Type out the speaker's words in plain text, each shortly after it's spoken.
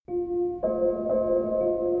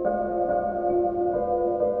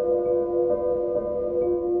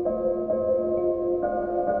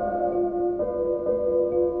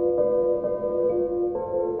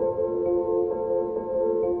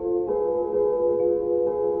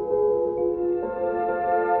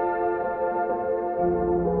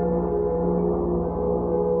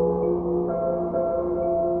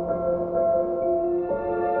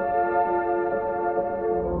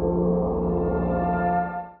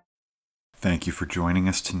Thank you for joining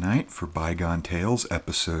us tonight for Bygone Tales,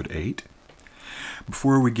 Episode 8.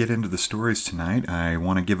 Before we get into the stories tonight, I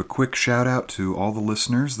want to give a quick shout out to all the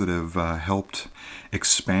listeners that have helped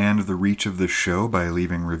expand the reach of this show by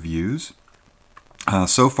leaving reviews.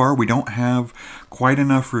 So far, we don't have quite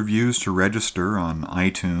enough reviews to register on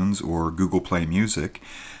iTunes or Google Play Music,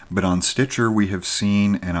 but on Stitcher we have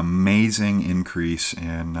seen an amazing increase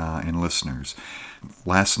in listeners.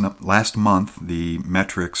 Last month, the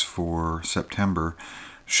metrics for September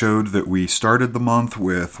showed that we started the month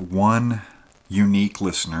with one unique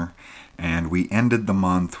listener, and we ended the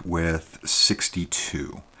month with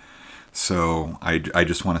 62. So I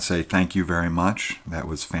just want to say thank you very much. That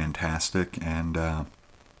was fantastic, and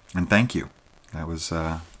thank you. That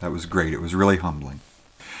was great. It was really humbling.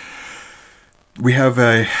 We have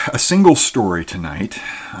a single story tonight.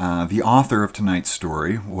 The author of tonight's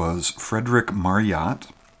story was Frederick Marryat,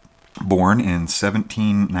 born in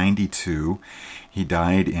 1792. He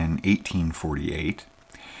died in 1848.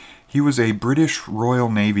 He was a British Royal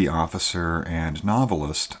Navy officer and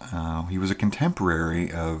novelist. He was a contemporary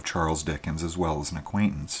of Charles Dickens as well as an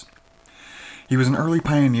acquaintance. He was an early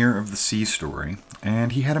pioneer of the sea story,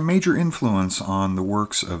 and he had a major influence on the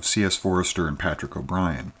works of C.S. Forester and Patrick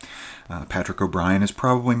O'Brian. Patrick O'Brian is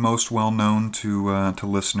probably most well known to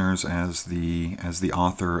listeners as the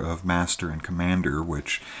author of Master and Commander,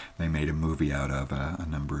 which they made a movie out of a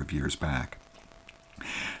number of years back.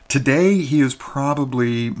 Today, he is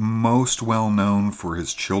probably most well known for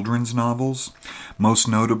his children's novels, most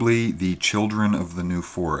notably The Children of the New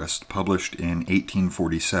Forest, published in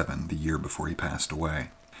 1847, the year before he passed away.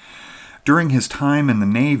 During his time in the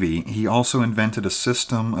Navy, he also invented a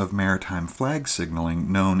system of maritime flag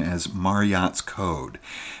signaling known as Marryat's Code.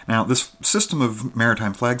 Now, this system of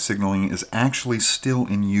maritime flag signaling is actually still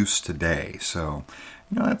in use today, so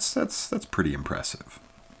that's pretty impressive.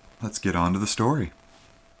 Let's get on to the story.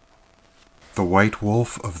 The White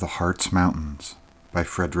Wolf of the Harz Mountains by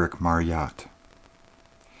Frederick Marryat.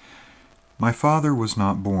 My father was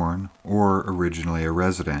not born, or originally a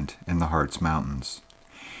resident, in the Harz Mountains.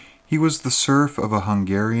 He was the serf of a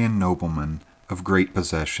Hungarian nobleman of great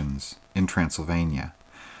possessions in Transylvania,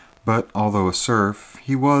 but although a serf,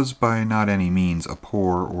 he was by not any means a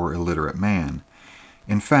poor or illiterate man.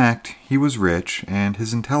 In fact, he was rich, and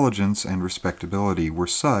his intelligence and respectability were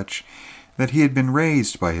such that he had been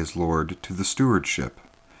raised by his lord to the stewardship.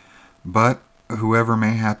 But whoever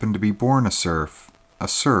may happen to be born a serf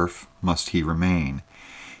must he remain,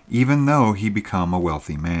 even though he become a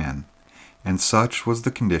wealthy man, and such was the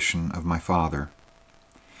condition of my father.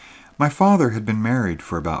 My father had been married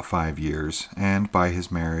for about 5 years, and by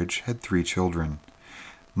his marriage had 3 children.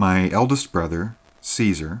 My eldest brother,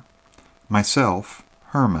 Caesar, myself,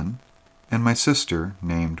 Herman, and my sister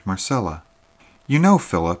named Marcella. You know,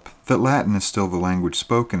 Philip, that Latin is still the language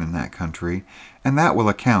spoken in that country, and that will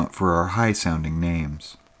account for our high-sounding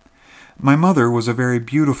names. My mother was a very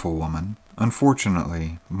beautiful woman,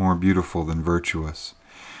 unfortunately more beautiful than virtuous.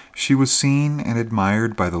 She was seen and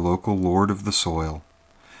admired by the local lord of the soil.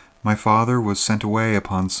 My father was sent away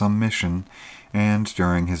upon some mission, and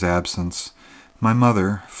during his absence, my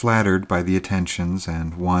mother, flattered by the attentions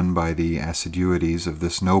and won by the assiduities of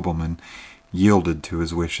this nobleman, yielded to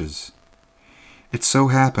his wishes. It so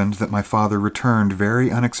happened that my father returned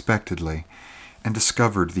very unexpectedly and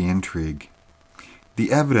discovered the intrigue.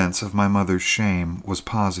 The evidence of my mother's shame was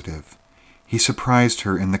positive. He surprised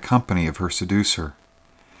her in the company of her seducer.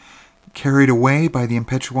 Carried away by the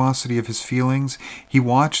impetuosity of his feelings, he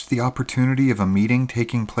watched the opportunity of a meeting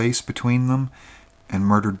taking place between them and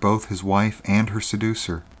murdered both his wife and her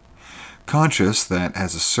seducer. Conscious that,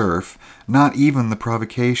 as a serf, not even the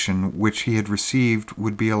provocation which he had received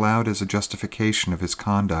would be allowed as a justification of his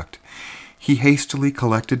conduct, he hastily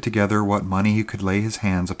collected together what money he could lay his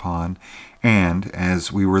hands upon, and,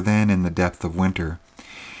 as we were then in the depth of winter,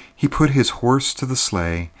 he put his horse to the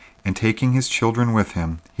sleigh, and taking his children with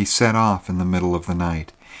him, he set off in the middle of the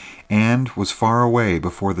night, and was far away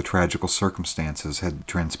before the tragical circumstances had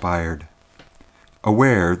transpired.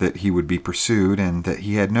 Aware that he would be pursued and that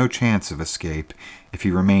he had no chance of escape if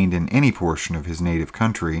he remained in any portion of his native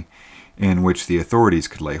country in which the authorities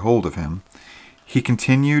could lay hold of him, he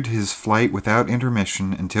continued his flight without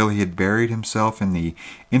intermission until he had buried himself in the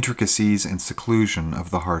intricacies and seclusion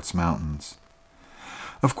of the Harz Mountains.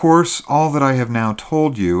 Of course, all that I have now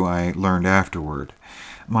told you I learned afterward.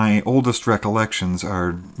 My oldest recollections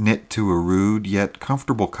are knit to a rude yet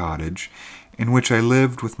comfortable cottage in which I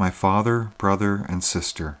lived with my father, brother, and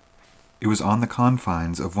sister. It was on the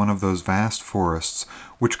confines of one of those vast forests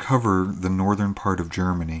which cover the northern part of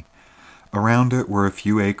Germany, Around it were a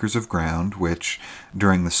few acres of ground, which,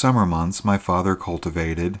 during the summer months, my father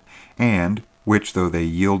cultivated, and which, though they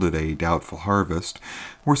yielded a doubtful harvest,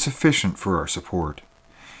 were sufficient for our support.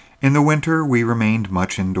 In the winter we remained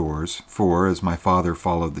much indoors, for, as my father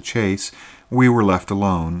followed the chase, we were left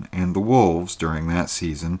alone, and the wolves, during that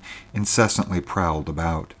season, incessantly prowled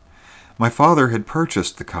about. My father had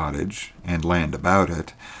purchased the cottage, and land about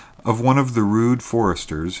it, of one of the rude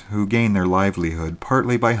foresters who gain their livelihood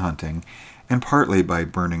partly by hunting and partly by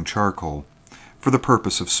burning charcoal, for the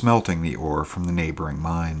purpose of smelting the ore from the neighboring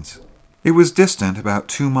mines. It was distant about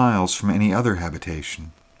 2 miles from any other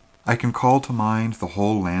habitation. I can call to mind the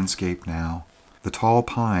whole landscape now, the tall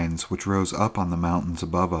pines which rose up on the mountains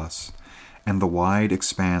above us, and the wide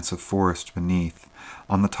expanse of forest beneath,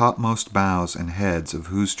 on the topmost boughs and heads of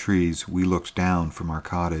whose trees we looked down from our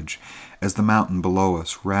cottage, as the mountain below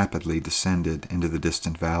us rapidly descended into the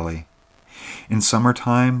distant valley. In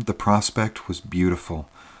summer-time the prospect was beautiful,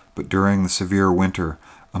 but during the severe winter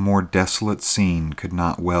a more desolate scene could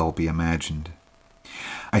not well be imagined.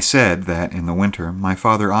 I said that in the winter my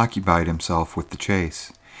father occupied himself with the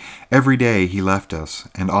chase. Every day he left us,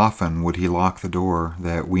 and often would he lock the door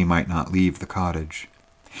that we might not leave the cottage.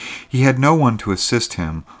 He had no one to assist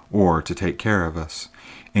him or to take care of us.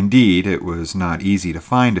 Indeed, it was not easy to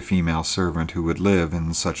find a female servant who would live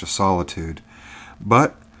in such a solitude.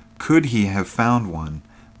 But could he have found one,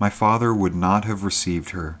 my father would not have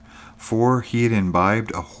received her, for he had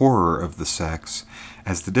imbibed a horror of the sex,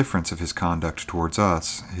 as the difference of his conduct towards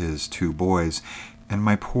us, his 2 boys, and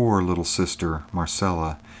my poor little sister,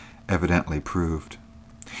 Marcella, evidently proved.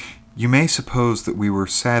 You may suppose that we were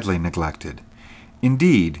sadly neglected.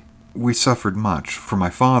 Indeed, we suffered much, for my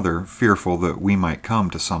father, fearful that we might come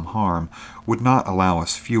to some harm, would not allow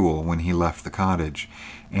us fuel when he left the cottage,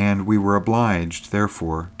 and we were obliged,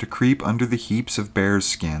 therefore, to creep under the heaps of bears'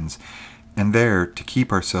 skins, and there to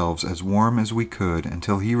keep ourselves as warm as we could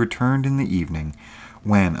until he returned in the evening,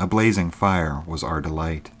 when a blazing fire was our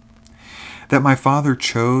delight. That my father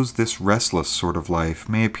chose this restless sort of life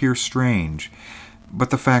may appear strange, but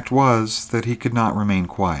the fact was that he could not remain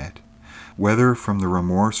quiet, whether from the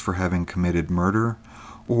remorse for having committed murder,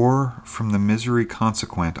 or from the misery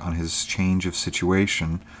consequent on his change of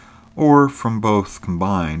situation, or from both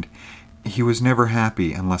combined. He was never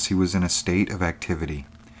happy unless he was in a state of activity.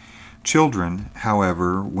 Children,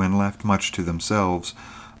 however, when left much to themselves,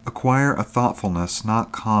 acquire a thoughtfulness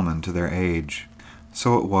not common to their age.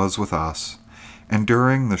 So it was with us, and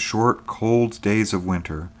during the short, cold days of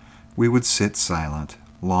winter, we would sit silent,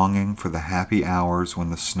 longing for the happy hours when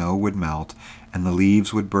the snow would melt, and the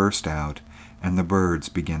leaves would burst out, and the birds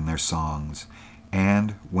begin their songs,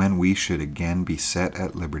 and when we should again be set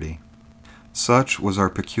at liberty. Such was our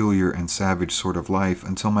peculiar and savage sort of life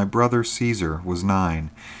until my brother Caesar was 9,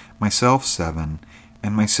 myself 7,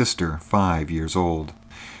 and my sister 5 years old,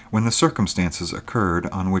 when the circumstances occurred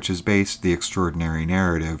on which is based the extraordinary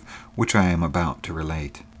narrative which I am about to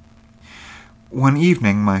relate. One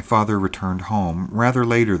evening my father returned home rather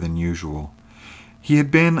later than usual. He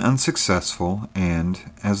had been unsuccessful, and,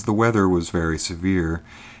 as the weather was very severe,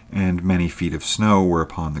 and many feet of snow were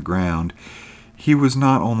upon the ground, he was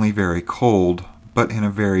not only very cold, but in a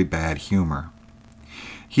very bad humor.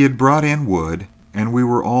 He had brought in wood, and we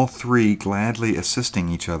were all 3 gladly assisting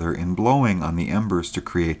each other in blowing on the embers to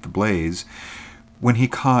create the blaze, when he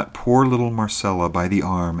caught poor little Marcella by the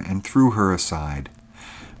arm and threw her aside.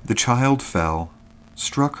 The child fell,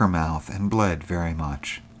 struck her mouth, and bled very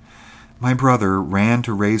much. My brother ran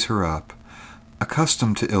to raise her up.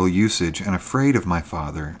 Accustomed to ill usage and afraid of my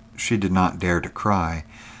father, she did not dare to cry,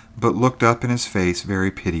 but looked up in his face very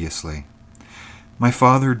piteously. My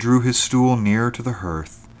father drew his stool near to the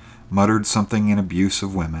hearth, muttered something in abuse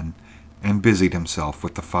of women, and busied himself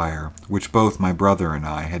with the fire, which both my brother and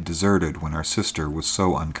I had deserted when our sister was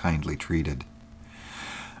so unkindly treated.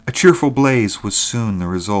 A cheerful blaze was soon the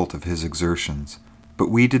result of his exertions, but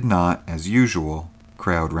we did not, as usual,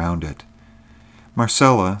 crowd round it.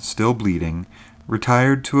 Marcella, still bleeding,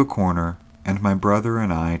 retired to a corner, and my brother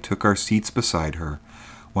and I took our seats beside her,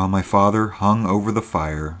 while my father hung over the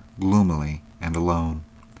fire, gloomily and alone.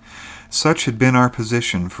 Such had been our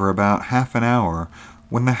position for about half an hour,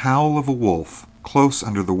 when the howl of a wolf, close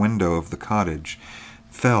under the window of the cottage,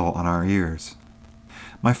 fell on our ears.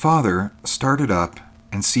 My father started up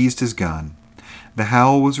and seized his gun. The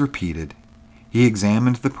howl was repeated. He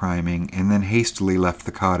examined the priming and then hastily left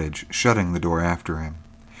the cottage, shutting the door after him.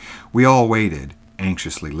 We all waited,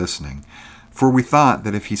 anxiously listening, for we thought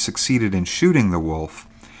that if he succeeded in shooting the wolf,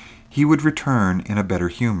 he would return in a better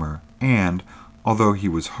humor, and, although he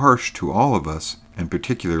was harsh to all of us, and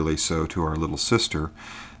particularly so to our little sister,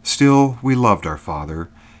 Still, we loved our father,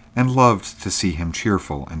 and loved to see him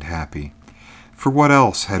cheerful and happy. For what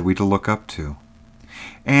else had we to look up to?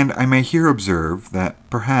 And I may here observe that,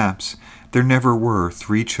 perhaps, there never were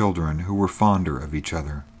 3 children who were fonder of each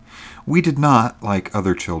other. We did not, like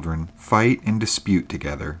other children, fight and dispute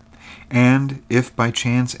together, and if by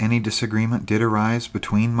chance any disagreement did arise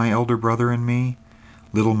between my elder brother and me,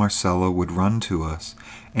 little Marcella would run to us,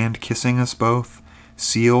 and, kissing us both,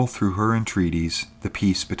 seal through her entreaties the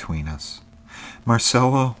peace between us.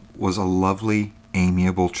 Marcella was a lovely,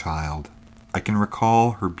 amiable child. I can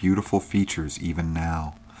recall her beautiful features even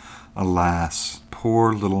now. Alas,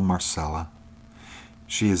 poor little Marcella.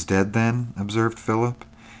 She is dead, then? Observed Philip.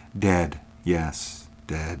 Dead, yes,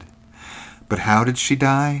 dead. But how did she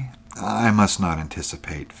die? I must not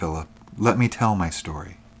anticipate, Philip. Let me tell my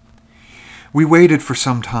story. We waited for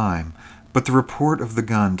some time, but the report of the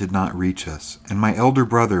gun did not reach us, and my elder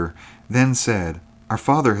brother then said, "Our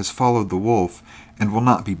father has followed the wolf, and will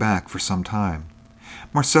not be back for some time.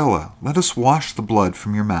 Marcella, let us wash the blood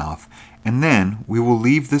from your mouth, and then we will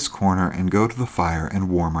leave this corner and go to the fire and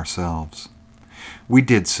warm ourselves." We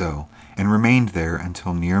did so, and remained there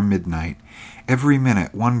until near midnight, every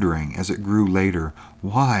minute wondering as it grew later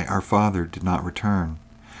why our father did not return.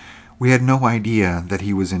 We had no idea that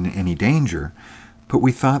he was in any danger, but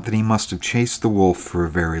we thought that he must have chased the wolf for a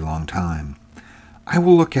very long time. "I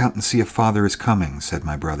will look out and see if father is coming," said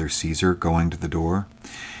my brother Caesar, going to the door.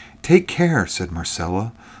 "Take care," said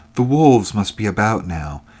Marcella. "The wolves must be about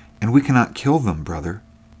now, and we cannot kill them, brother."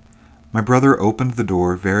 My brother opened the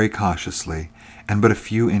door very cautiously, and but a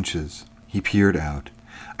few inches. He peered out.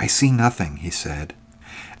 "I see nothing," he said.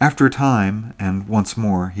 After a time, and once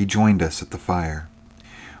more, he joined us at the fire.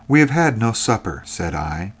 "We have had no supper," said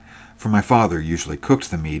I, for my father usually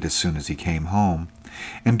cooked the meat as soon as he came home,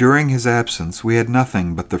 and during his absence we had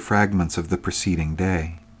nothing but the fragments of the preceding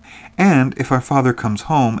day. "And if our father comes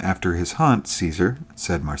home after his hunt, Caesar,"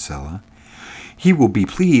 said Marcella, "he will be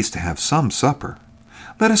pleased to have some supper.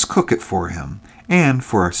 Let us cook it for him, and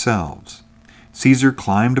for ourselves." Caesar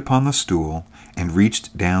climbed upon the stool and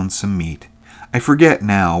reached down some meat. I forget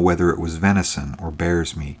now whether it was venison or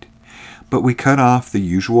bear's meat. But we cut off the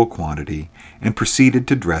usual quantity and proceeded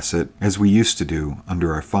to dress it as we used to do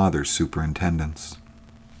under our father's superintendence.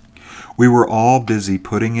 We were all busy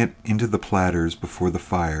putting it into the platters before the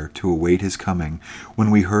fire to await his coming when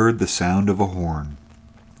we heard the sound of a horn.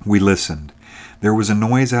 We listened. There was a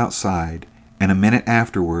noise outside, and a minute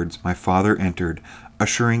afterwards my father entered,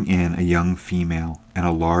 ushering in a young female and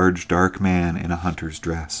a large dark man in a hunter's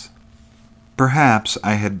dress. Perhaps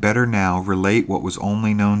I had better now relate what was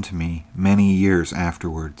only known to me many years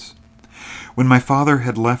afterwards. When my father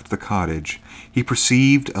had left the cottage, he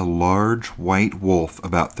perceived a large white wolf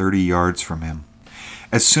about 30 yards from him.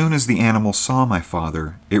 As soon as the animal saw my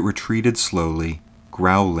father, it retreated slowly,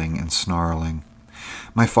 growling and snarling.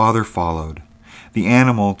 My father followed. The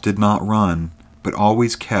animal did not run, but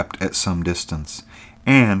always kept at some distance,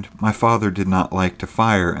 and my father did not like to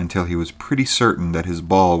fire until he was pretty certain that his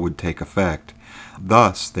ball would take effect.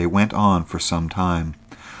 Thus they went on for some time,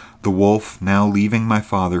 the wolf now leaving my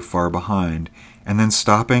father far behind, and then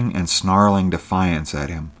stopping and snarling defiance at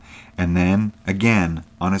him, and then, again,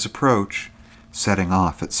 on his approach, setting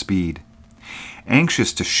off at speed.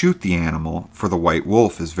 Anxious to shoot the animal, for the white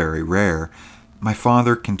wolf is very rare, my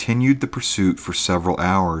father continued the pursuit for several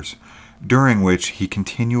hours, during which he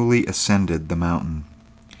continually ascended the mountain.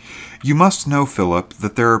 You must know, Philip,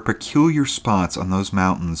 that there are peculiar spots on those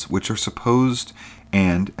mountains which are supposed,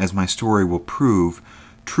 and, as my story will prove,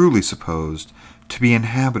 truly supposed, to be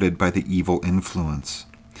inhabited by the evil influence.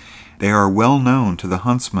 They are well known to the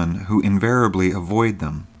huntsmen who invariably avoid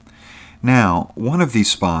them. Now, one of these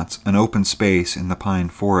spots, an open space in the pine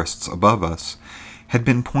forests above us, had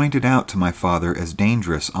been pointed out to my father as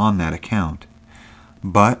dangerous on that account.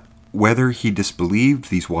 But whether he disbelieved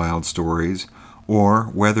these wild stories, or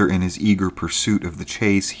whether in his eager pursuit of the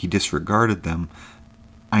chase he disregarded them,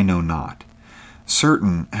 I know not.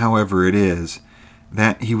 Certain, however, it is,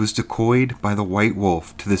 that he was decoyed by the white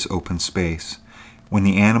wolf to this open space, when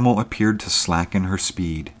the animal appeared to slacken her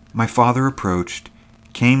speed. My father approached,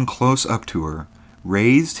 came close up to her,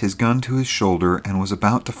 raised his gun to his shoulder, and was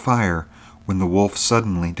about to fire, when the wolf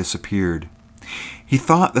suddenly disappeared. He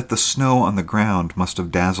thought that the snow on the ground must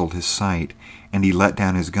have dazzled his sight, and he let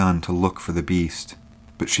down his gun to look for the beast.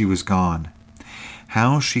 But she was gone.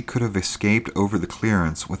 How she could have escaped over the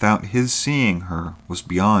clearance without his seeing her was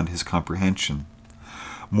beyond his comprehension.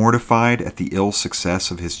 Mortified at the ill success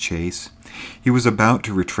of his chase, he was about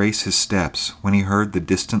to retrace his steps when he heard the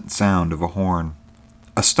distant sound of a horn.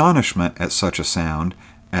 Astonishment at such a sound,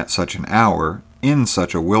 at such an hour, in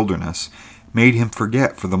such a wilderness made him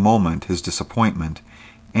forget for the moment his disappointment,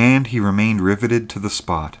 and he remained riveted to the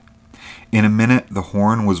spot. In a minute the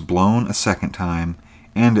horn was blown a second time,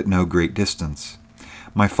 and at no great distance.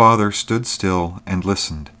 My father stood still and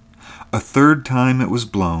listened. A third time it was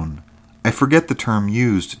blown. I forget the term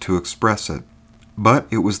used to express it, but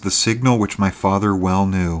it was the signal which my father well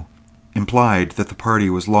knew, implied that the party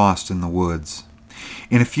was lost in the woods.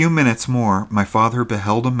 In a few minutes more my father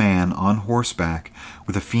beheld a man on horseback,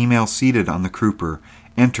 with a female seated on the crupper,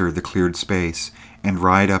 enter the cleared space, and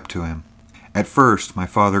ride up to him. At first my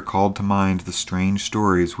father called to mind the strange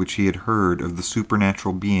stories which he had heard of the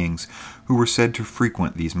supernatural beings who were said to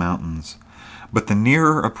frequent these mountains. But the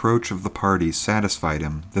nearer approach of the party satisfied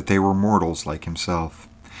him that they were mortals like himself.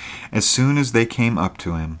 As soon as they came up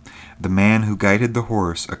to him, the man who guided the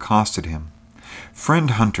horse accosted him. "Friend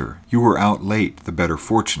Hunter, you were out late, the better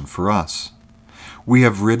fortune for us. We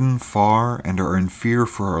have ridden far and are in fear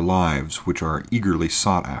for our lives, which are eagerly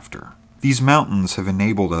sought after. These mountains have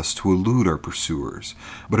enabled us to elude our pursuers,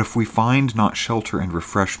 but if we find not shelter and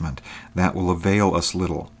refreshment, that will avail us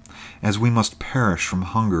little, as we must perish from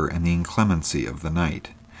hunger and the inclemency of the night.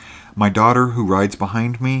 My daughter, who rides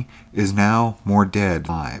behind me, is now more dead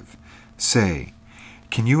than alive. Say,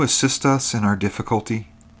 can you assist us in our difficulty?"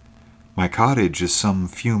 "My cottage is some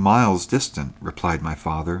few miles distant," replied my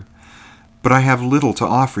father, "but I have little to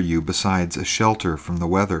offer you besides a shelter from the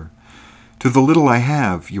weather. To the little I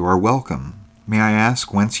have, you are welcome. May I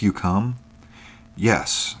ask whence you come?"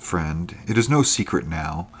 "Yes, friend, it is no secret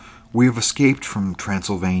now. We have escaped from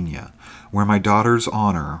Transylvania, where my daughter's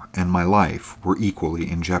honor and my life were equally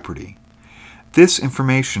in jeopardy." This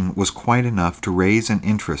information was quite enough to raise an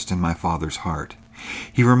interest in my father's heart.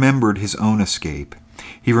 He remembered his own escape.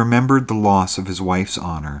 He remembered the loss of his wife's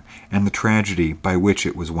honor and the tragedy by which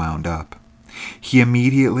it was wound up. He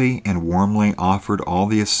immediately and warmly offered all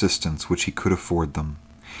the assistance which he could afford them.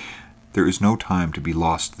 "There is no time to be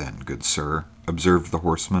lost then, good sir," observed the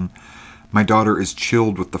horseman. "My daughter is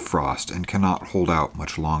chilled with the frost and cannot hold out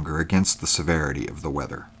much longer against the severity of the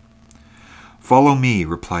weather." "Follow me,"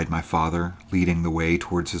 replied my father, leading the way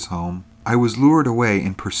towards his home. "I was lured away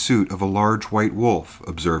in pursuit of a large white wolf,"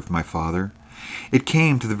 observed my father. "It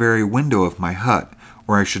came to the very window of my hut,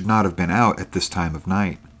 or I should not have been out at this time of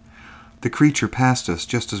night." "The creature passed us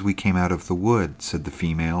just as we came out of the wood," said the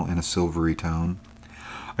female in a silvery tone.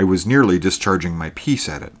 "I was nearly discharging my piece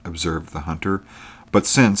at it," observed the hunter, "but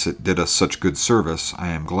since it did us such good service, I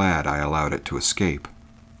am glad I allowed it to escape."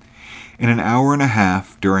 In an hour and a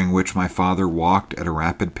half, during which my father walked at a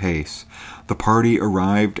rapid pace, the party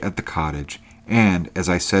arrived at the cottage, and, as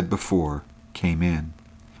I said before, came in.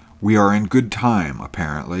 "We are in good time,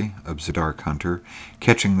 apparently," observed the dark hunter,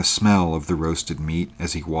 catching the smell of the roasted meat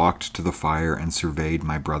as he walked to the fire and surveyed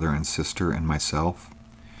my brother and sister and myself.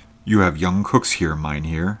 "You have young cooks here,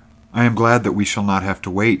 mynheer." "I am glad that we shall not have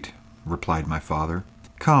to wait," replied my father.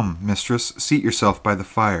 "Come, mistress, seat yourself by the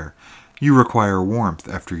fire. You require warmth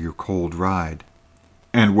after your cold ride."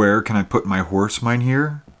 "And where can I put my horse,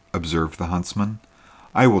 mynheer?" observed the huntsman.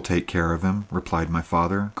 "I will take care of him," replied my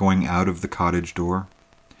father, going out of the cottage door.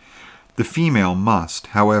 The female must,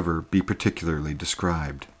 however, be particularly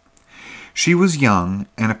described. She was young,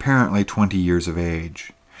 and apparently 20 years of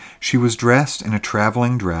age. She was dressed in a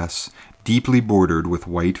traveling dress, deeply bordered with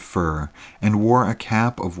white fur, and wore a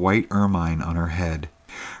cap of white ermine on her head.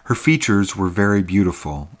 Her features were very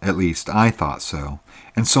beautiful, at least I thought so,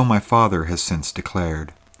 and so my father has since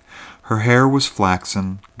declared. Her hair was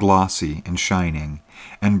flaxen, glossy, and shining,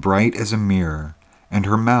 and bright as a mirror, and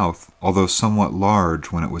her mouth, although somewhat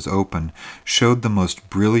large when it was open, showed the most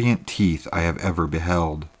brilliant teeth I have ever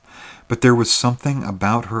beheld. But there was something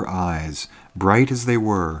about her eyes, bright as they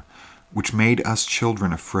were, which made us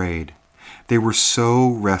children afraid. They were so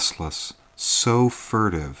restless, so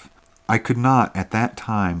furtive. I could not at that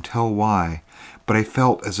time tell why, but I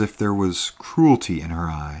felt as if there was cruelty in her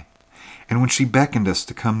eye. And when she beckoned us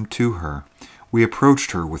to come to her, we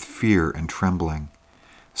approached her with fear and trembling.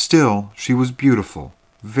 Still, she was beautiful,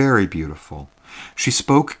 very beautiful. She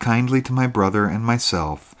spoke kindly to my brother and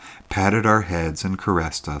myself, patted our heads and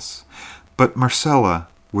caressed us. But Marcella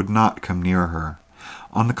would not come near her.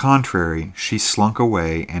 On the contrary, she slunk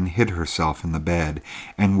away and hid herself in the bed,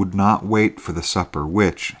 and would not wait for the supper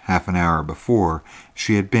which, half an hour before,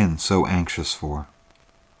 she had been so anxious for.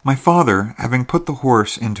 My father, having put the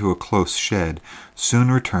horse into a close shed, soon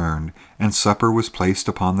returned, and supper was placed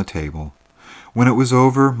upon the table. When it was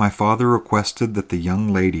over, my father requested that the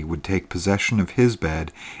young lady would take possession of his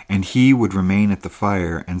bed, and he would remain at the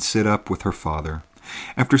fire and sit up with her father.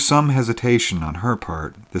 After some hesitation on her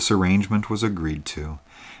part, this arrangement was agreed to,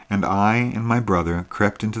 and I and my brother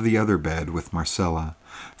crept into the other bed with Marcella,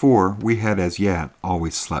 for we had as yet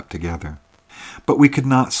always slept together. But we could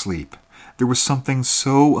not sleep. There was something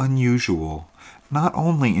so unusual, not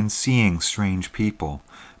only in seeing strange people,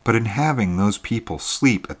 but in having those people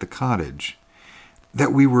sleep at the cottage,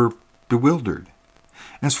 that we were bewildered.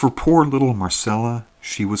 As for poor little Marcella,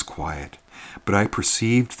 she was quiet, but I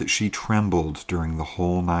perceived that she trembled during the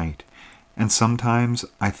whole night, and sometimes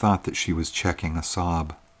I thought that she was checking a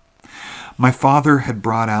sob. My father had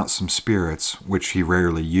brought out some spirits, which he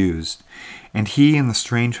rarely used, and he and the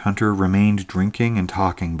strange hunter remained drinking and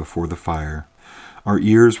talking before the fire. Our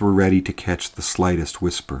ears were ready to catch the slightest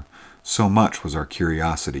whisper, so much was our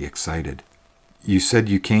curiosity excited. "You said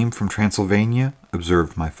you came from Transylvania?"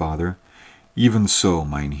 observed my father. "Even so,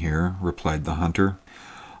 mynheer," replied the hunter.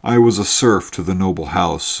 "I was a serf to the noble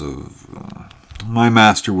house of... My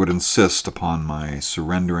master would insist upon my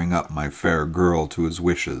surrendering up my fair girl to his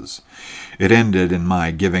wishes. It ended in my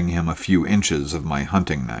giving him a few inches of my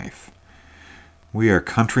hunting knife." "We are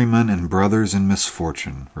countrymen and brothers in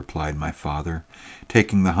misfortune," replied my father,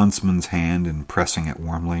 taking the huntsman's hand and pressing it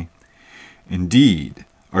warmly. "Indeed?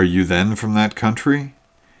 Are you then from that country?"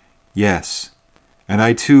 "Yes, and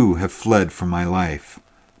I too have fled for my life,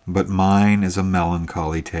 but mine is a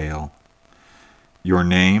melancholy tale." "Your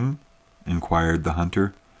name?" inquired the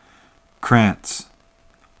hunter. "Krantz."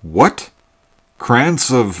 "What?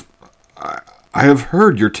 Krantz of... I have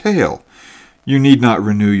heard your tale. You need not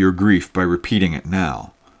renew your grief by repeating it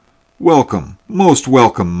now. Welcome, most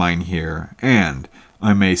welcome, mynheer, and,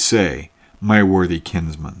 I may say, my worthy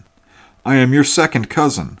kinsman. I am your second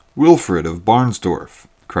cousin, Wilfred of Barnsdorf,"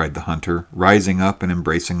 cried the hunter, rising up and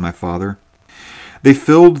embracing my father. They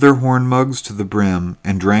filled their horn mugs to the brim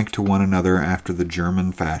and drank to one another after the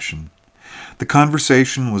German fashion. The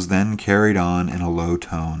conversation was then carried on in a low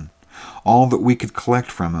tone. All that we could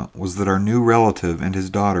collect from it was that our new relative and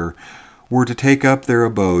his daughter were to take up their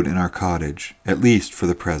abode in our cottage, at least for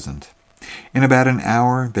the present. In about an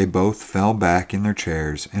hour they both fell back in their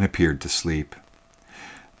chairs and appeared to sleep.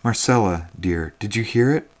 "Marcella, dear, did you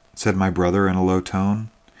hear it?" said my brother in a low tone.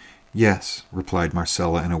 "Yes," replied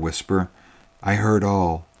Marcella in a whisper. "I heard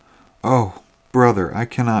all. Oh, brother, I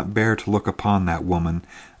cannot bear to look upon that woman.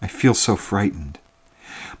 I feel so frightened."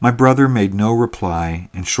 My brother made no reply,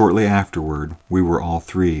 and shortly afterward we were all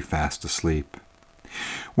three fast asleep.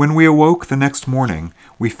 When we awoke the next morning,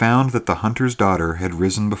 we found that the hunter's daughter had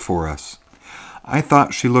risen before us. I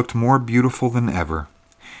thought she looked more beautiful than ever.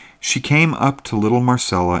 She came up to little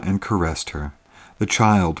Marcella and caressed her. The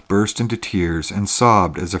child burst into tears and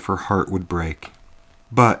sobbed as if her heart would break.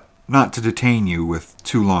 But, not to detain you with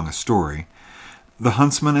too long a story, the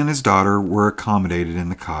huntsman and his daughter were accommodated in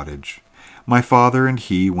the cottage. My father and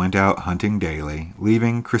he went out hunting daily,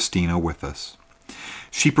 leaving Christina with us.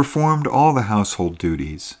 She performed all the household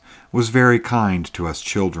duties, was very kind to us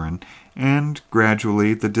children, and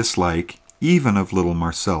gradually the dislike, even of little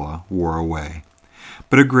Marcella, wore away.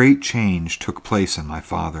 But a great change took place in my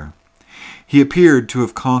father. He appeared to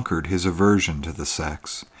have conquered his aversion to the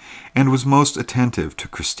sex, and was most attentive to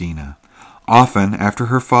Christina. Often, after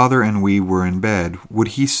her father and we were in bed, would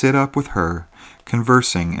he sit up with her,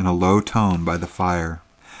 conversing in a low tone by the fire.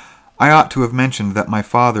 I ought to have mentioned that my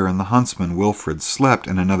father and the huntsman Wilfred slept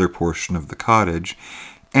in another portion of the cottage,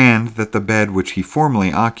 and that the bed which he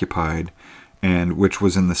formerly occupied, and which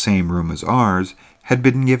was in the same room as ours, had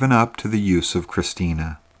been given up to the use of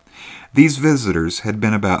Christina. These visitors had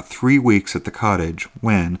been about 3 weeks at the cottage,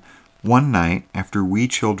 when, one night, after we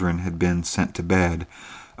children had been sent to bed,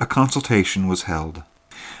 a consultation was held.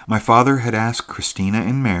 My father had asked Christina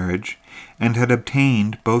in marriage, and had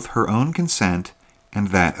obtained both her own consent and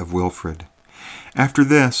that of Wilfred. After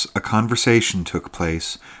this, a conversation took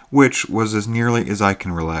place, which was as nearly as I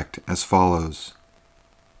can recollect as follows.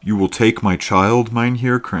 "You will take my child,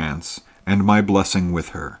 Mynheer Krantz, and my blessing with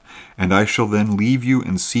her, and I shall then leave you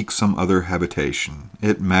and seek some other habitation.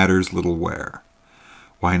 It matters little where."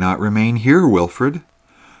 "Why not remain here, Wilfred?"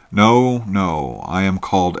 No, I am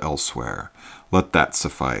called elsewhere. Let that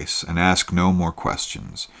suffice, and ask no more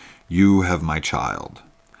questions. You have my child."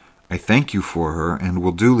 "I thank you for her, and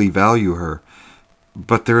will duly value her.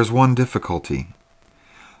 But there is one difficulty."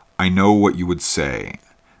 "I know what you would say.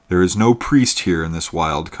 There is no priest here in this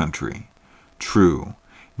wild country. True,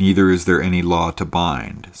 neither is there any law to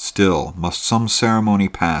bind. Still must some ceremony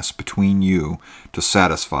pass between you to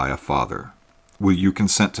satisfy a father. Will you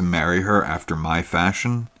consent to marry her after my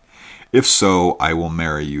fashion? If so, I will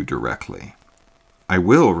marry you directly." "I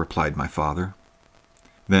will," replied my father.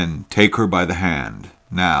 "Then take her by the hand.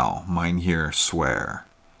 Now, mynheer, swear."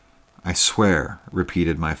 "I swear,"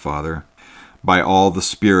 repeated my father. by all the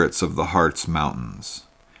spirits of the Hartz Mountains.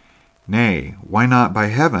 Nay, why not by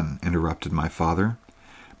heaven? Interrupted my father.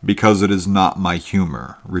 Because it is not my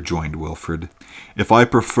humor, rejoined Wilfred. If I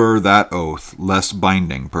prefer that oath, less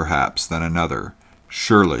binding perhaps than another,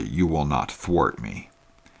 surely you will not thwart me.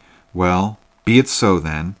 Well, be it so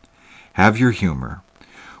then. Have your humor.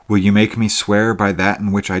 Will you make me swear by that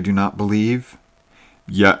in which I do not believe?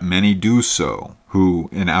 Yet many do so, who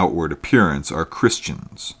in outward appearance are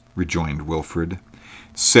Christians, rejoined Wilfred.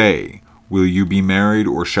 Say, will you be married,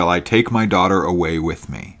 or shall I take my daughter away with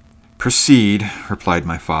me? Proceed, replied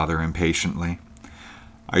my father impatiently.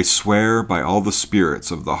 I swear by all the spirits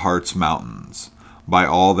of the Hartz Mountains, by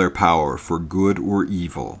all their power for good or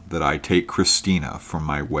evil, that I take Christina for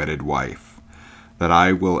my wedded wife, that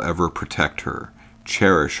I will ever protect her,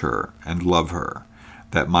 cherish her, and love her,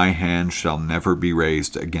 that my hand shall never be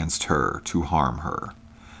raised against her to harm her.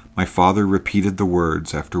 My father repeated the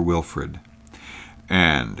words after Wilfred.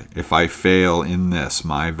 And if I fail in this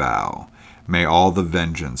my vow, may all the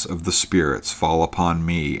vengeance of the spirits fall upon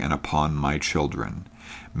me and upon my children.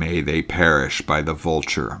 May they perish by the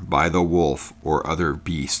vulture, by the wolf, or other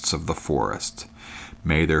beasts of the forest.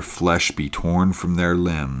 May their flesh be torn from their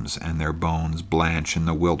limbs, and their bones blanch in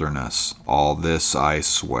the wilderness. All this I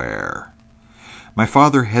swear. My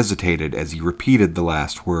father hesitated as he repeated the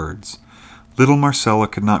last words. Little Marcella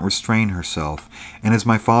could not restrain herself, and as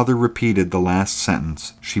my father repeated the last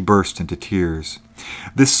sentence, she burst into tears.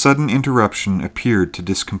 This sudden interruption appeared to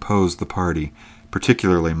discompose the party,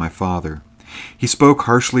 particularly my father. He spoke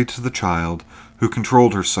harshly to the child, who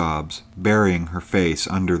controlled her sobs, burying her face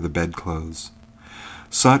under the bedclothes.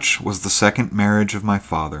 Such was the second marriage of my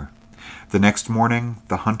father. The next morning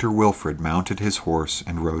the hunter Wilfred mounted his horse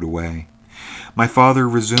and rode away. My father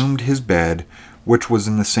resumed his bed, which was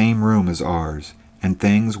in the same room as ours, and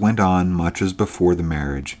things went on much as before the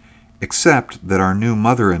marriage, except that our new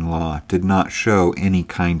mother-in-law did not show any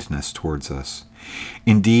kindness towards us.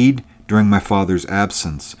 Indeed, during my father's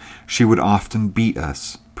absence, she would often beat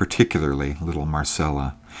us, particularly little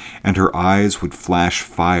Marcella, and her eyes would flash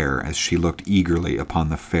fire as she looked eagerly upon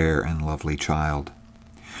the fair and lovely child.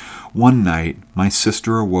 One night my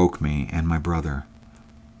sister awoke me and my brother.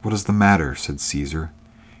 "What is the matter?" said Caesar.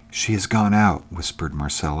 "She has gone out," whispered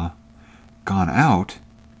Marcella. "Gone out?"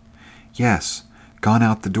 "Yes, gone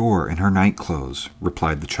out the door in her night-clothes,"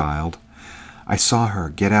 replied the child. "I saw her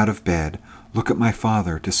get out of bed, look at my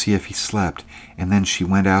father to see if he slept, and then she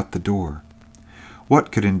went out the door."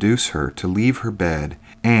 What could induce her to leave her bed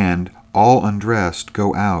and, all undressed,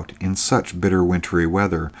 go out in such bitter wintry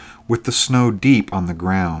weather, with the snow deep on the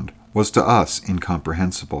ground, was to us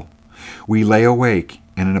incomprehensible. We lay awake,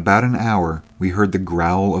 and in about an hour we heard the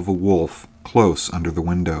growl of a wolf close under the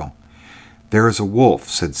window. "There is a wolf,"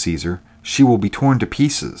 said Caesar. "She will be torn to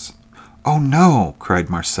pieces." "Oh, no!" cried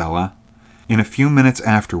Marcella. In a few minutes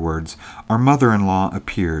afterwards our mother-in-law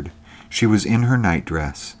appeared. She was in her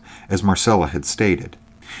night-dress, as Marcella had stated.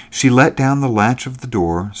 She let down the latch of the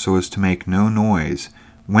door so as to make no noise,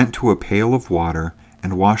 went to a pail of water,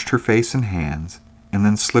 and washed her face and hands, and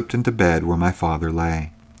then slipped into bed where my father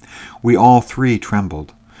lay. We all three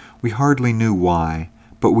trembled. We hardly knew why,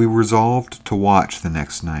 but we resolved to watch the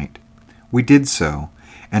next night. We did so,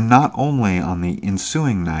 and not only on the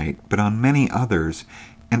ensuing night, but on many others,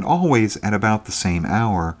 and always at about the same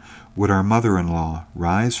hour, would our mother-in-law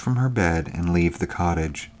rise from her bed and leave the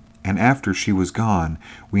cottage, and after she was gone,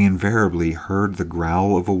 we invariably heard the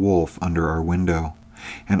growl of a wolf under our window,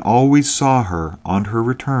 and always saw her, on her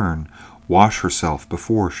return, wash herself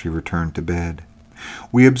before she returned to bed.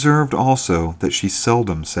 We observed also that she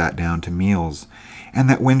seldom sat down to meals, and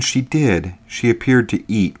that when she did, she appeared to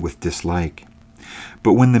eat with dislike.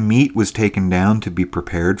 But when the meat was taken down to be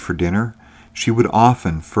prepared for dinner, she would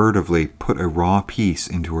often furtively put a raw piece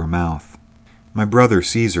into her mouth. My brother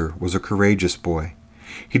Caesar was a courageous boy.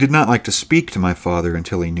 He did not like to speak to my father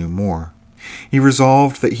until he knew more. He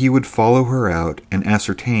resolved that he would follow her out and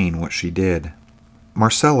ascertain what she did.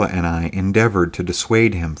 Marcella and I endeavored to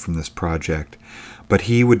dissuade him from this project, but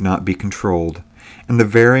he would not be controlled, and the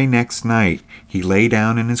very next night he lay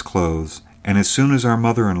down in his clothes, and as soon as our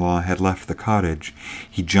mother-in-law had left the cottage,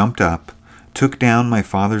 he jumped up, took down my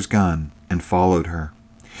father's gun, and followed her.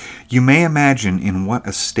 You may imagine in what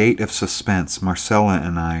a state of suspense Marcella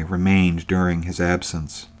and I remained during his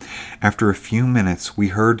absence. After a few minutes we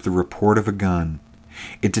heard the report of a gun.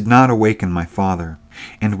 It did not awaken my father,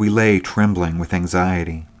 and we lay trembling with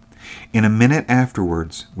anxiety. In a minute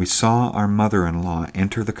afterwards we saw our mother-in-law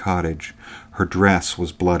enter the cottage. Her dress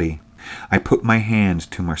was bloody. I put my hand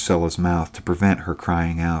to Marcella's mouth to prevent her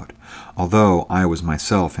crying out, although I was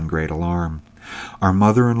myself in great alarm. Our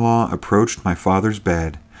mother-in-law approached my father's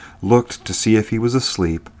bed, looked to see if he was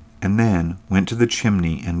asleep, and then went to the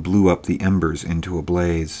chimney and blew up the embers into a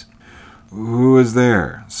blaze. "Who is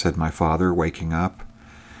there?" said my father, waking up.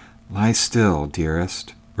 "Lie still,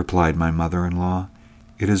 dearest," replied my mother-in-law.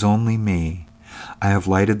 "It is only me. I have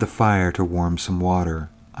lighted the fire to warm some water.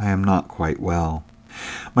 I am not quite well."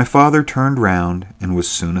 My father turned round and was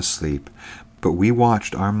soon asleep, but we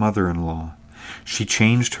watched our mother-in-law. She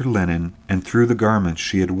changed her linen and threw the garments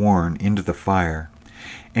she had worn into the fire,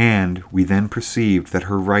 and we then perceived that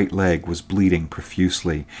her right leg was bleeding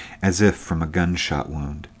profusely, as if from a gunshot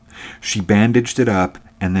wound. She bandaged it up,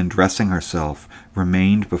 and then dressing herself,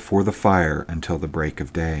 remained before the fire until the break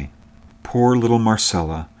of day. Poor little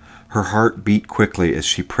Marcella! Her heart beat quickly as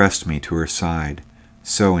she pressed me to her side.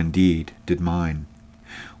 So, indeed, did mine.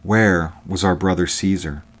 Where was our brother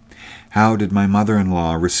Caesar? How did my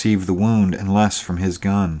mother-in-law receive the wound unless from his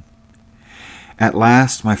gun? At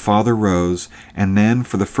last my father rose, and then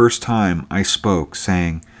for the first time I spoke,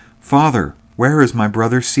 saying, "Father, where is my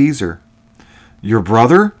brother Caesar?" "Your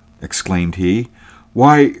brother?" exclaimed he.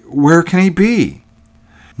 "Why, where can he be?"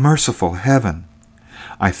 "Merciful heaven!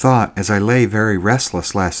 I thought, as I lay very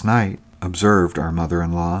restless last night," observed our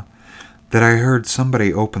mother-in-law, "that I heard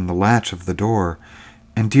somebody open the latch of the door,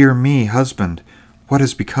 and dear me, husband, what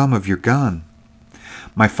has become of your gun?"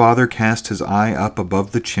 My father cast his eye up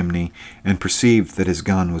above the chimney and perceived that his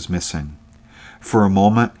gun was missing. For a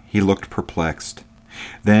moment he looked perplexed.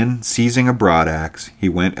 Then, seizing a broadaxe, he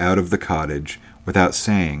went out of the cottage without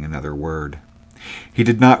saying another word. He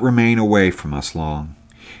did not remain away from us long.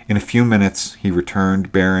 In a few minutes he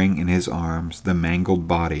returned bearing in his arms the mangled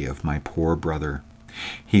body of my poor brother.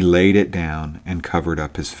 He laid it down and covered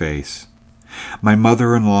up his face. My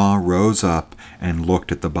mother-in-law rose up and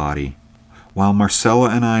looked at the body, while Marcella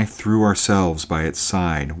and I threw ourselves by its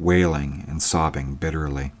side, wailing and sobbing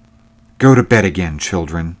bitterly. "Go to bed again,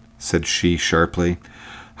 children," said she sharply.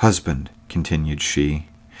 "Husband," continued she,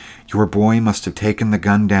 "your boy must have taken the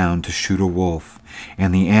gun down to shoot a wolf,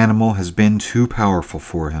 and the animal has been too powerful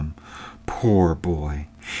for him. Poor boy!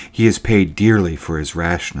 He has paid dearly for his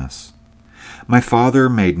rashness." My father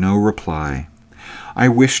made no reply. I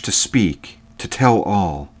wished to speak, to tell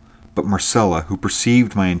all, but Marcella, who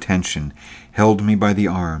perceived my intention, held me by the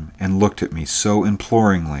arm and looked at me so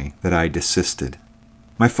imploringly that I desisted.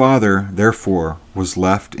 My father, therefore, was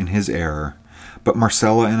left in his error, but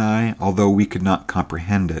Marcella and I, although we could not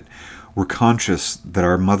comprehend it, were conscious that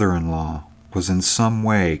our mother-in-law was in some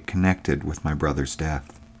way connected with my brother's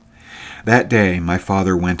death. That day my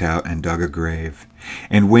father went out and dug a grave,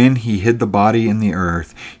 and when he hid the body in the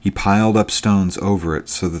earth, he piled up stones over it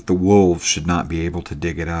so that the wolves should not be able to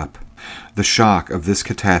dig it up. The shock of this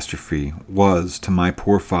catastrophe was, to my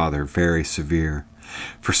poor father, very severe.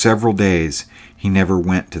 For several days he never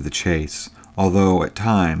went to the chase, although at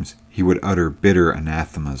times he would utter bitter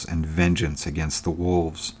anathemas and vengeance against the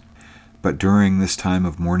wolves. But during this time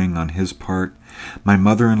of mourning on his part, my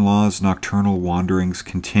mother-in-law's nocturnal wanderings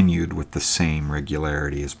continued with the same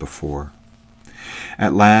regularity as before.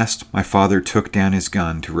 At last my father took down his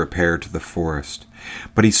gun to repair to the forest,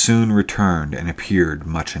 but he soon returned and appeared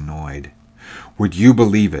much annoyed. "Would you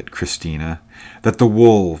believe it, Christina, that the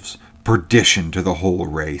wolves, perdition to the whole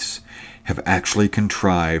race, have actually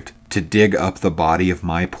contrived to dig up the body of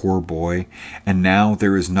my poor boy, and now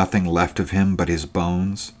there is nothing left of him but his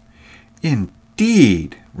bones?"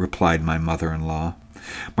 "Indeed," replied my mother-in-law.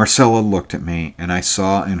 Marcella looked at me, and I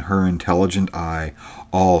saw in her intelligent eye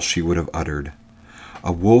all she would have uttered.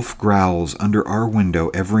 "A wolf growls under our window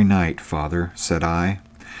every night, father," said I.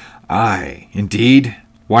 "Aye, indeed?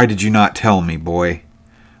 Why did you not tell me, boy?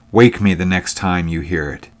 Wake me the next time you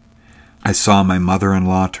hear it." I saw my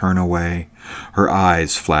mother-in-law turn away. Her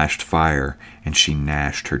eyes flashed fire, and she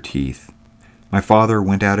gnashed her teeth. My father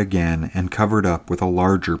went out again and covered up with a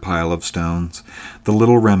larger pile of stones the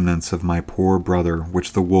little remnants of my poor brother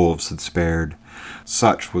which the wolves had spared.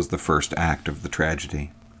 Such was the first act of the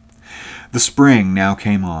tragedy. The spring now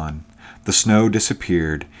came on. The snow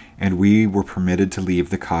disappeared, and we were permitted to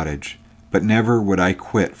leave the cottage, but never would I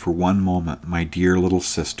quit for one moment my dear little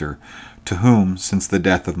sister, to whom, since the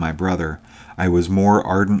death of my brother, I was more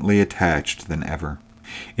ardently attached than ever.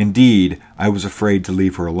 Indeed, I was afraid to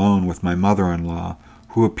leave her alone with my mother-in-law,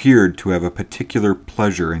 who appeared to have a particular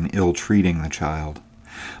pleasure in ill-treating the child.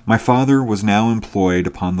 My father was now employed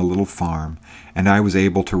upon the little farm, and I was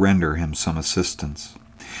able to render him some assistance.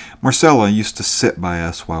 Marcella used to sit by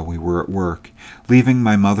us while we were at work, leaving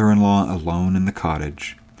my mother-in-law alone in the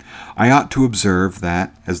cottage. I ought to observe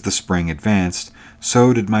that, as the spring advanced,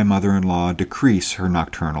 so did my mother-in-law decrease her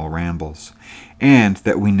nocturnal rambles, and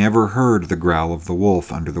that we never heard the growl of the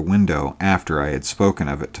wolf under the window after I had spoken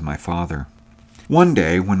of it to my father. One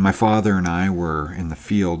day, when my father and I were in the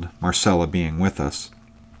field, Marcella being with us,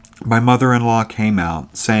 my mother-in-law came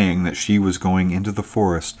out, saying that she was going into the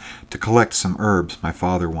forest to collect some herbs my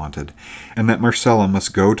father wanted, and that Marcella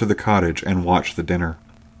must go to the cottage and watch the dinner.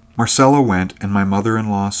 Marcella went, and my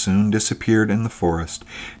mother-in-law soon disappeared in the forest,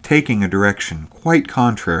 taking a direction quite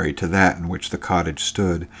contrary to that in which the cottage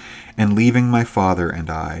stood, and leaving my father and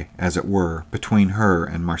I, as it were, between her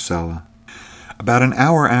and Marcella. About an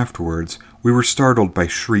hour afterwards, we were startled by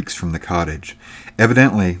shrieks from the cottage,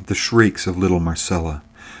 evidently the shrieks of little Marcella.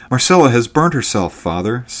 "Marcella has burnt herself,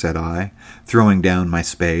 father," said I, throwing down my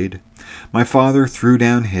spade. My father threw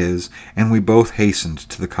down his, and we both hastened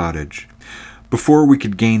to the cottage. Before we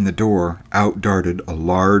could gain the door, out darted a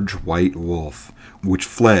large white wolf, which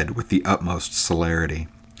fled with the utmost celerity.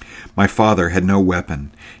 My father had no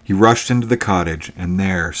weapon. He rushed into the cottage, and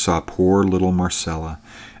there saw poor little Marcella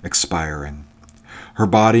expiring. Her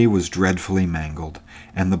body was dreadfully mangled,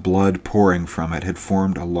 and the blood pouring from it had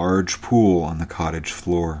formed a large pool on the cottage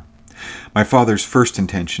floor. My father's first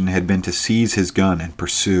intention had been to seize his gun and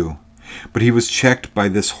pursue, but he was checked by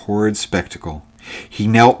this horrid spectacle. He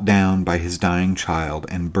knelt down by his dying child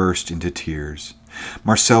and burst into tears.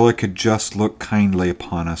 Marcella could just look kindly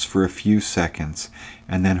upon us for a few seconds,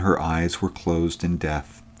 and then her eyes were closed in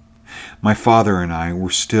death. My father and I were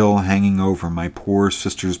still hanging over my poor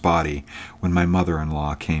sister's body when my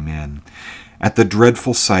mother-in-law came in. At the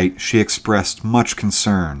dreadful sight she expressed much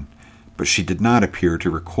concern, but she did not appear to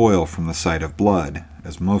recoil from the sight of blood,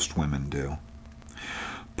 as most women do.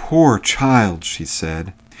 "Poor child," she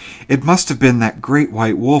said. "It must have been that great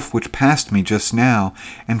white wolf which passed me just now,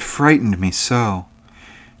 and frightened me so.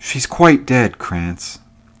 She's quite dead, Krantz."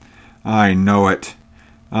 "I know it,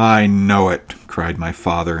 cried my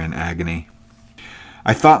father in agony.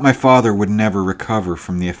 I thought my father would never recover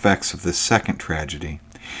from the effects of this second tragedy.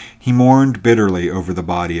 He mourned bitterly over the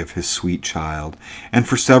body of his sweet child, and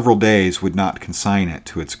for several days would not consign it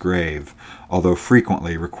to its grave, although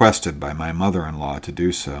frequently requested by my mother-in-law to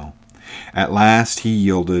do so. At last he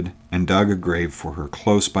yielded, and dug a grave for her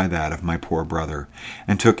close by that of my poor brother,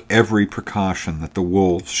 and took every precaution that the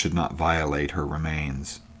wolves should not violate her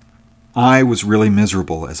remains. I was really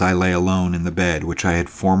miserable as I lay alone in the bed which I had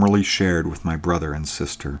formerly shared with my brother and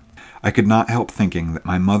sister. I could not help thinking that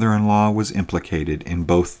my mother-in-law was implicated in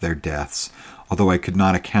both their deaths, although I could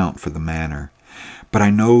not account for the manner. But I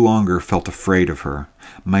no longer felt afraid of her.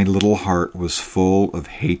 My little heart was full of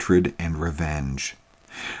hatred and revenge.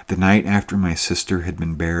 The night after my sister had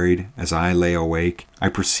been buried, as I lay awake, I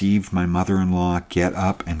perceived my mother-in-law get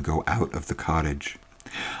up and go out of the cottage.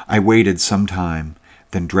 I waited some time,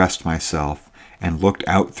 then dressed myself, and looked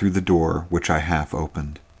out through the door, which I half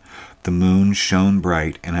opened. The moon shone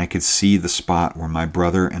bright, and I could see the spot where my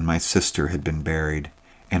brother and my sister had been buried.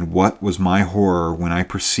 And what was my horror when I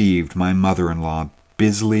perceived my mother-in-law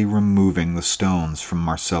busily removing the stones from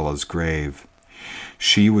Marcella's grave.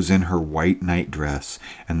 She was in her white night-dress,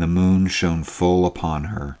 and the moon shone full upon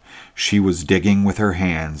her. She was digging with her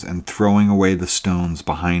hands and throwing away the stones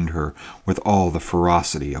behind her with all the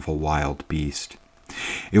ferocity of a wild beast.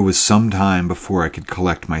 It was some time before I could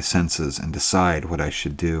collect my senses and decide what I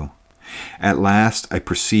should do. At last I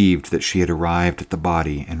perceived that she had arrived at the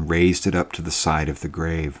body and raised it up to the side of the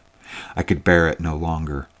grave. I could bear it no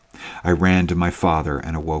longer. I ran to my father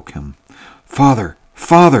and awoke him. "Father,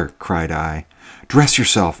 father," cried I, "dress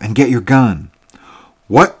yourself and get your gun."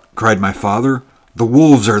 "What?" cried my father. "The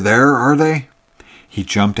wolves are there, are they?" He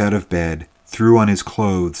jumped out of bed, threw on his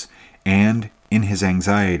clothes, and, in his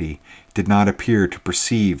anxiety, did not appear to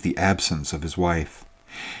perceive the absence of his wife.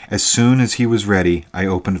 As soon as he was ready, I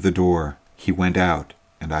opened the door. He went out,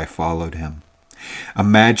 and I followed him.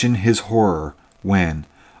 Imagine his horror when,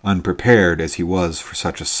 unprepared as he was for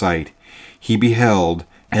such a sight, he beheld,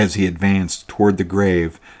 as he advanced toward the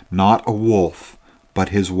grave, not a wolf, but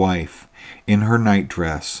his wife, in her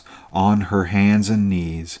night-dress, on her hands and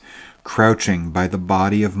knees, crouching by the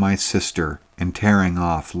body of my sister, and tearing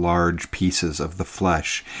off large pieces of the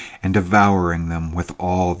flesh, and devouring them with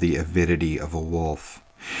all the avidity of a wolf.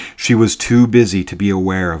 She was too busy to be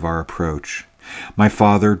aware of our approach. My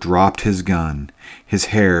father dropped his gun. His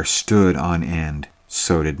hair stood on end.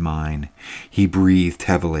 So did mine. He breathed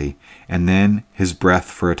heavily, and then his breath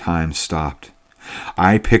for a time stopped.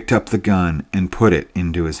 I picked up the gun and put it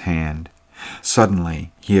into his hand.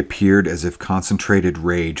 Suddenly, he appeared as if concentrated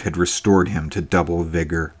rage had restored him to double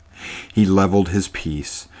vigor. He leveled his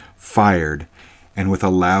piece, fired, and with a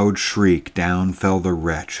loud shriek down fell the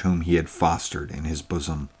wretch whom he had fostered in his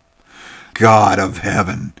bosom. God of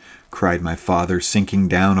heaven! cried my father, sinking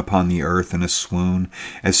down upon the earth in a swoon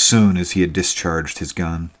as soon as he had discharged his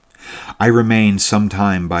gun. I remained some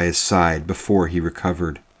time by his side before he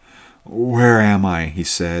recovered. Where am I? He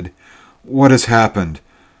said. What has happened?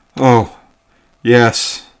 Oh,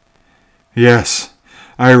 yes,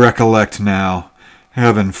 I recollect now.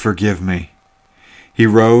 Heaven forgive me. He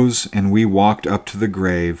rose, and we walked up to the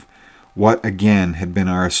grave. What again had been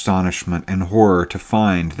our astonishment and horror to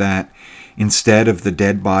find that, instead of the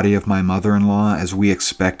dead body of my mother-in-law, as we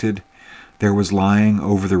expected, there was lying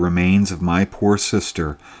over the remains of my poor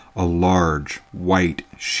sister a large white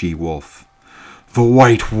she-wolf. The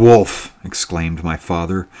white wolf! Exclaimed my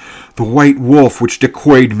father. The white wolf which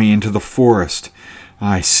decoyed me into the forest.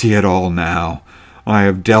 I see it all now. I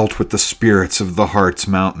have dealt with the spirits of the Hartz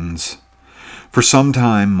Mountains. For some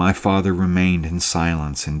time my father remained in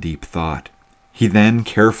silence and deep thought. He then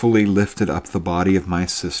carefully lifted up the body of my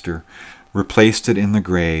sister, replaced it in the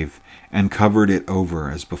grave, and covered it over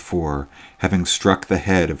as before, having struck the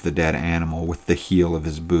head of the dead animal with the heel of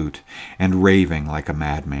his boot, and raving like a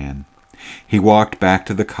madman. He walked back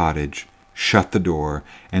to the cottage, shut the door,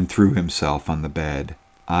 and threw himself on the bed.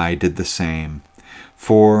 I did the same,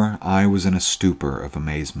 for I was in a stupor of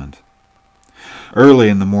amazement. Early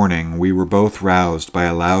in the morning we were both roused by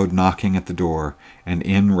a loud knocking at the door, and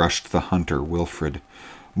in rushed the hunter Wilfred.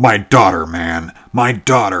 "My daughter, man! My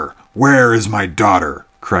daughter! Where is my daughter?"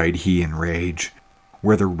 cried he in rage.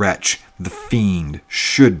 "Where the wretch, the fiend,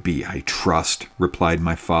 should be, I trust," replied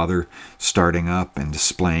my father, starting up and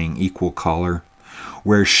displaying equal choler.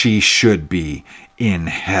 "Where she should be, in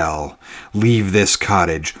hell. Leave this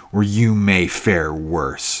cottage, or you may fare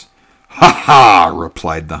worse." "Ha ha!"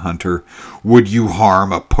 replied the hunter. "Would you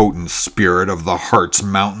harm a potent spirit of the Hartz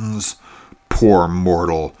Mountains? Poor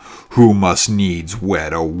mortal, who must needs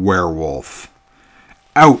wed a werewolf.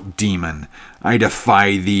 Out, demon! I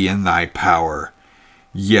defy thee in thy power.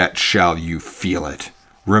 Yet shall you feel it.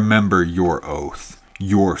 Remember your oath,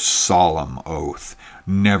 your solemn oath,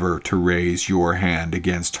 never to raise your hand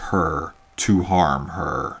against her, to harm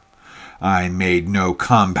her. I made no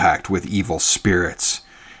compact with evil spirits.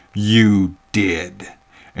 You did.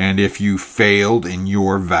 And if you failed in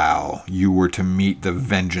your vow, you were to meet the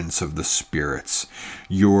vengeance of the spirits.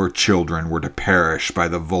 Your children were to perish by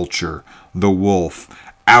the vulture, the wolf.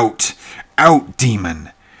 Out, out, demon!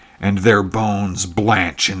 And their bones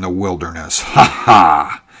blanch in the wilderness. Ha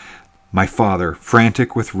ha!" My father,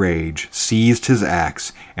 frantic with rage, seized his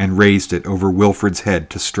axe and raised it over Wilfred's head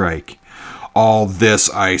to strike. "All this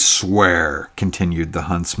I swear," continued the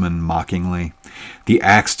huntsman mockingly. The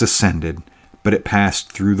axe descended, but it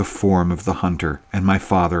passed through the form of the hunter, and my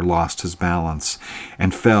father lost his balance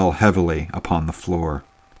and fell heavily upon the floor.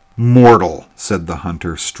 "Mortal," said the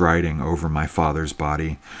hunter, striding over my father's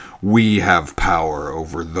body, "we have power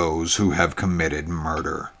over those who have committed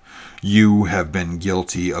murder. You have been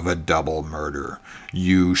guilty of a double murder.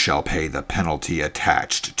 You shall pay the penalty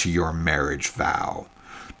attached to your marriage vow.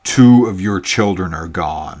 2 of your children are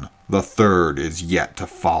gone. The 3rd is yet to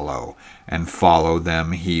follow, and follow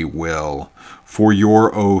them he will, for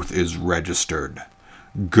your oath is registered.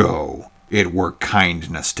 Go, it were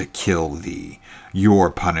kindness to kill thee. Your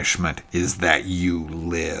punishment is that you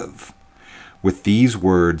live." With these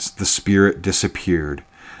words the spirit disappeared.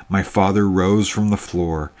 My father rose from the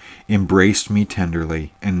floor, embraced me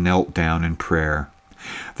tenderly, and knelt down in prayer.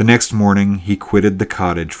 The next morning he quitted the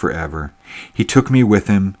cottage forever. He took me with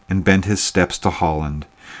him and bent his steps to Holland,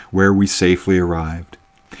 where we safely arrived.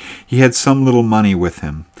 He had some little money with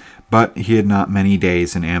him, but he had not many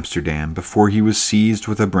days in Amsterdam before he was seized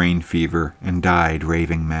with a brain fever and died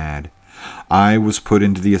raving mad. I was put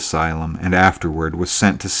into the asylum and afterward was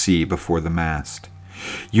sent to sea before the mast.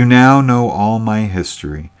 You now know all my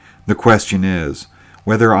history. The question is,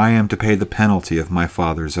 whether I am to pay the penalty of my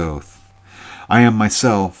father's oath. I am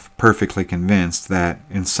myself perfectly convinced that,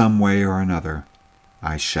 in some way or another,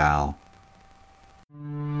 I shall.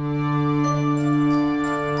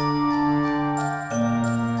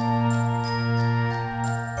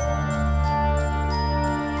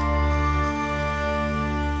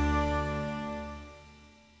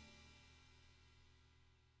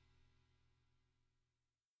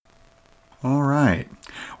 All right.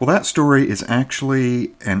 Well, that story is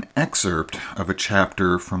actually an excerpt of a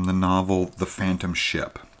chapter from the novel The Phantom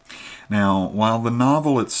Ship. Now, while the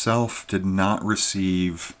novel itself did not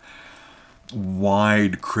receive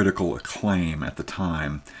wide critical acclaim at the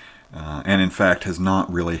time, and in fact has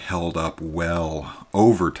not really held up well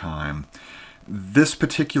over time, This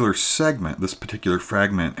particular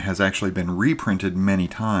fragment, has actually been reprinted many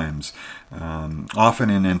times, often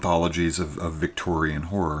in anthologies of Victorian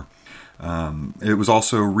horror. It was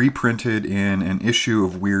also reprinted in an issue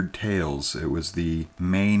of Weird Tales. It was the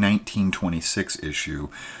May 1926 issue,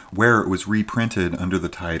 where it was reprinted under the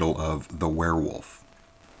title of The Werewolf.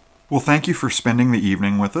 Well, thank you for spending the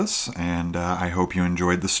evening with us, and I hope you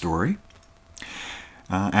enjoyed the story.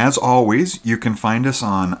 As always, you can find us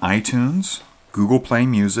on iTunes, Google Play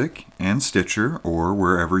Music, and Stitcher, or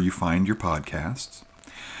wherever you find your podcasts.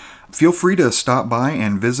 Feel free to stop by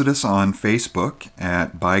and visit us on Facebook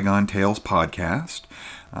at Bygone Tales Podcast.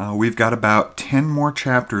 We've got about 10 more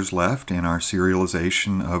chapters left in our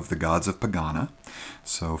serialization of the Gods of Pagana,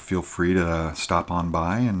 so feel free to stop on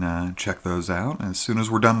by and check those out. As soon as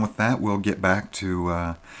we're done with that, we'll get back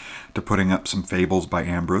to putting up some fables by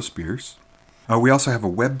Ambrose Bierce. We also have a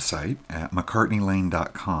website at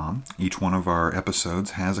mccartneylane.com. Each one of our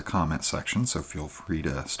episodes has a comment section, so feel free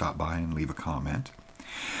to stop by and leave a comment.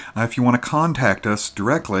 If you want to contact us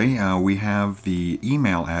directly, we have the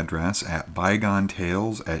email address at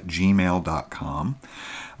bygonetales@gmail.com.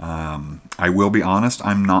 I will be honest,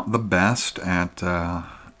 I'm not the best at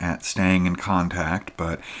staying in contact,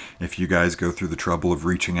 but if you guys go through the trouble of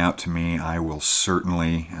reaching out to me, I will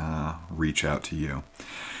certainly reach out to you.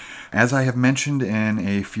 As I have mentioned in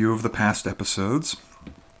a few of the past episodes,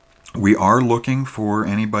 we are looking for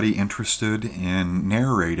anybody interested in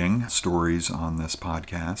narrating stories on this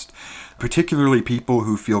podcast, particularly people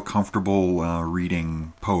who feel comfortable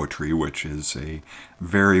reading poetry, which is a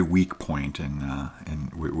very weak point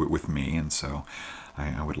with me, and so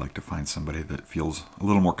I would like to find somebody that feels a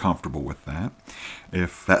little more comfortable with that.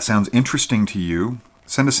 If that sounds interesting to you,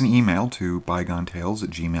 send us an email to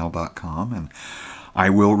bygonetales@gmail.com, and I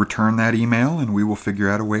will return that email, and we will figure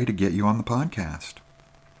out a way to get you on the podcast.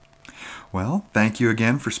 Well, thank you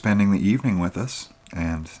again for spending the evening with us,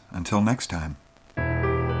 and until next time.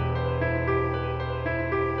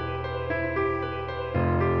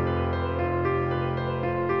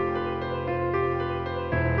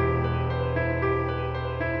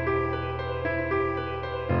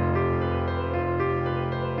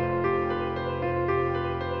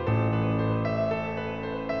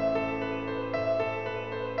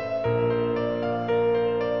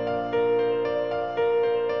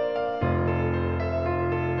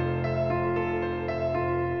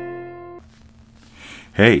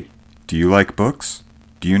 Hey, do you like books?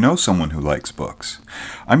 Do you know someone who likes books?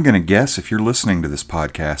 I'm going to guess if you're listening to this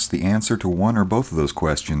podcast, the answer to one or both of those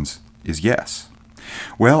questions is yes.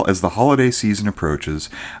 Well, as the holiday season approaches,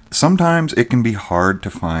 sometimes it can be hard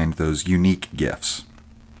to find those unique gifts.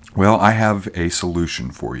 Well, I have a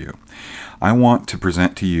solution for you. I want to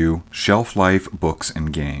present to you Shelf Life Books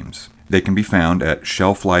and Games. They can be found at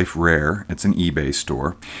Shelf Life Rare. It's an eBay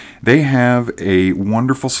store. They have a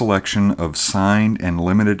wonderful selection of signed and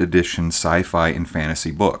limited edition sci-fi and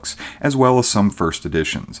fantasy books, as well as some first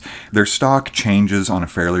editions. Their stock changes on a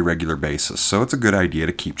fairly regular basis, so it's a good idea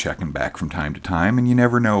to keep checking back from time to time, and you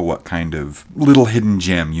never know what kind of little hidden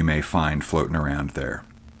gem you may find floating around there.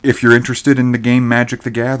 If you're interested in the game Magic the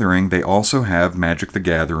Gathering, they also have Magic the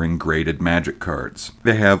Gathering graded Magic cards.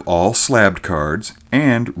 They have all slabbed cards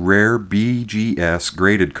and rare BGS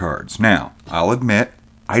graded cards. Now, I'll admit,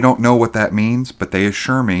 I don't know what that means, but they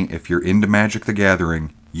assure me if you're into Magic the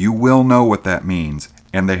Gathering, you will know what that means,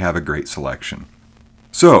 and they have a great selection.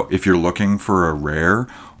 So, if you're looking for a rare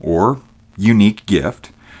or unique gift,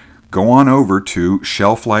 go on over to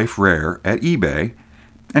Shelf Life Rare at eBay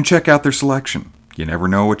and check out their selection. You never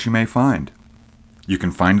know what you may find. You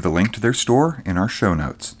can find the link to their store in our show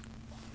notes.